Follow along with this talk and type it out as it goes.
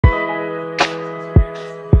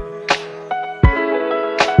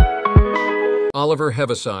Oliver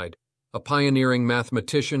Heaviside, a pioneering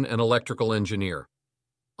mathematician and electrical engineer.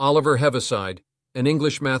 Oliver Heaviside, an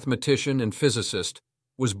English mathematician and physicist,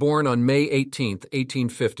 was born on May 18,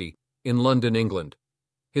 1850, in London, England.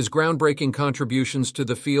 His groundbreaking contributions to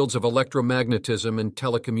the fields of electromagnetism and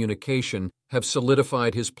telecommunication have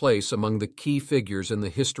solidified his place among the key figures in the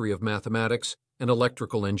history of mathematics and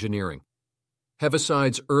electrical engineering.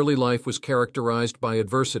 Heaviside's early life was characterized by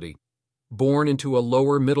adversity. Born into a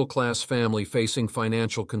lower middle-class family facing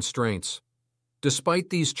financial constraints. Despite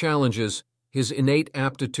these challenges, his innate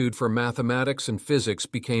aptitude for mathematics and physics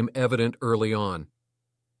became evident early on.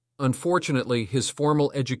 Unfortunately, his formal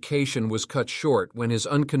education was cut short when his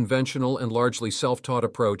unconventional and largely self-taught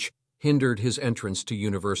approach hindered his entrance to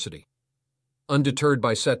university. Undeterred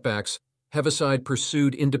by setbacks, Heaviside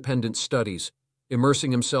pursued independent studies,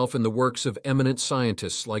 immersing himself in the works of eminent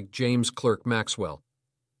scientists like James Clerk Maxwell.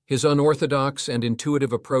 His unorthodox and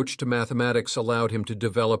intuitive approach to mathematics allowed him to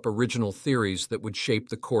develop original theories that would shape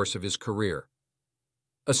the course of his career.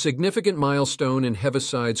 A significant milestone in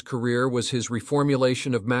Heaviside's career was his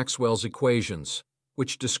reformulation of Maxwell's equations,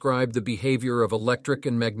 which described the behavior of electric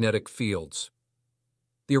and magnetic fields.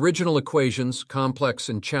 The original equations, complex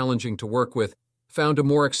and challenging to work with, found a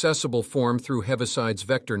more accessible form through Heaviside's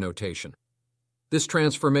vector notation. This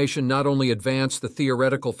transformation not only advanced the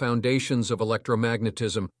theoretical foundations of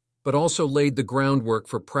electromagnetism, but also laid the groundwork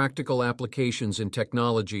for practical applications in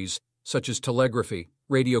technologies such as telegraphy,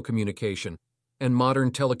 radio communication, and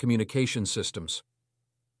modern telecommunication systems.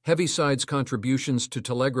 Heaviside's contributions to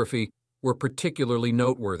telegraphy were particularly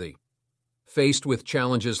noteworthy. Faced with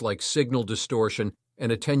challenges like signal distortion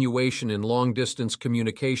and attenuation in long-distance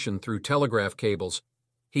communication through telegraph cables,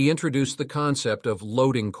 he introduced the concept of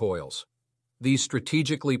loading coils. These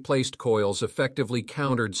strategically placed coils effectively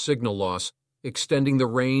countered signal loss, extending the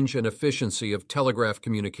range and efficiency of telegraph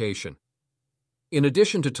communication. In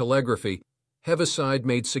addition to telegraphy, Heaviside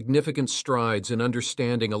made significant strides in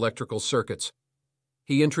understanding electrical circuits.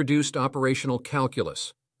 He introduced operational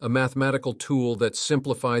calculus, a mathematical tool that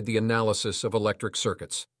simplified the analysis of electric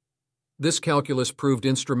circuits. This calculus proved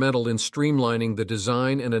instrumental in streamlining the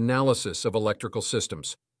design and analysis of electrical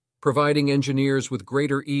systems, providing engineers with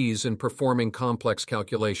greater ease in performing complex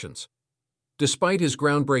calculations. Despite his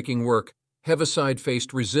groundbreaking work, Heaviside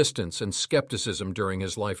faced resistance and skepticism during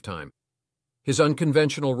his lifetime. His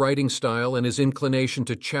unconventional writing style and his inclination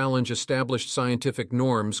to challenge established scientific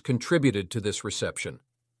norms contributed to this reception.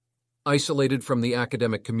 Isolated from the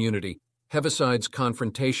academic community, Heaviside's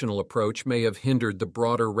confrontational approach may have hindered the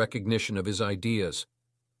broader recognition of his ideas.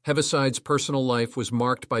 Heaviside's personal life was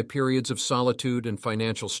marked by periods of solitude and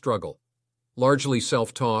financial struggle. Largely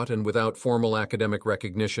self-taught and without formal academic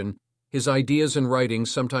recognition, his ideas and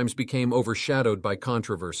writings sometimes became overshadowed by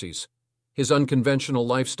controversies. His unconventional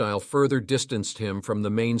lifestyle further distanced him from the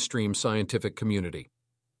mainstream scientific community.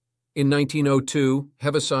 In 1902,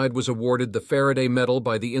 Heaviside was awarded the Faraday Medal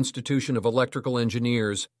by the Institution of Electrical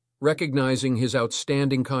Engineers, recognizing his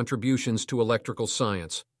outstanding contributions to electrical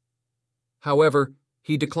science. However,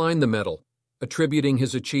 he declined the medal, attributing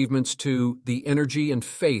his achievements to the energy and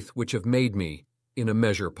faith which have made me, in a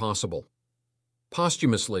measure, possible.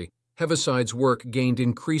 Posthumously, Heaviside's work gained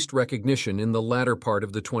increased recognition in the latter part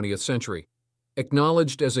of the 20th century.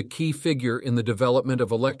 Acknowledged as a key figure in the development of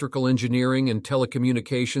electrical engineering and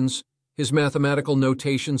telecommunications, his mathematical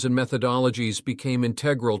notations and methodologies became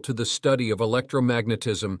integral to the study of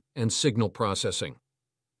electromagnetism and signal processing.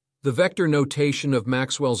 The vector notation of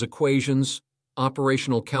Maxwell's equations,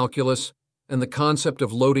 operational calculus, and the concept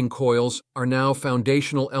of loading coils are now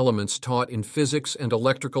foundational elements taught in physics and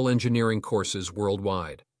electrical engineering courses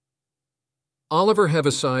worldwide. Oliver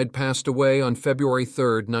Heaviside passed away on February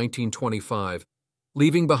 3, 1925,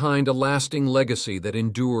 leaving behind a lasting legacy that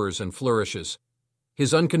endures and flourishes.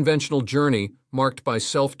 His unconventional journey, marked by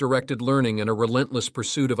self-directed learning and a relentless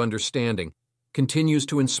pursuit of understanding, continues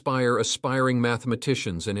to inspire aspiring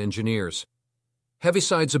mathematicians and engineers.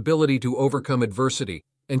 Heaviside's ability to overcome adversity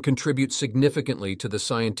and contribute significantly to the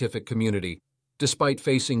scientific community, despite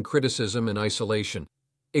facing criticism and isolation,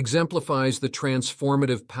 exemplifies the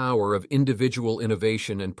transformative power of individual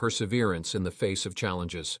innovation and perseverance in the face of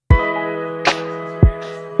challenges.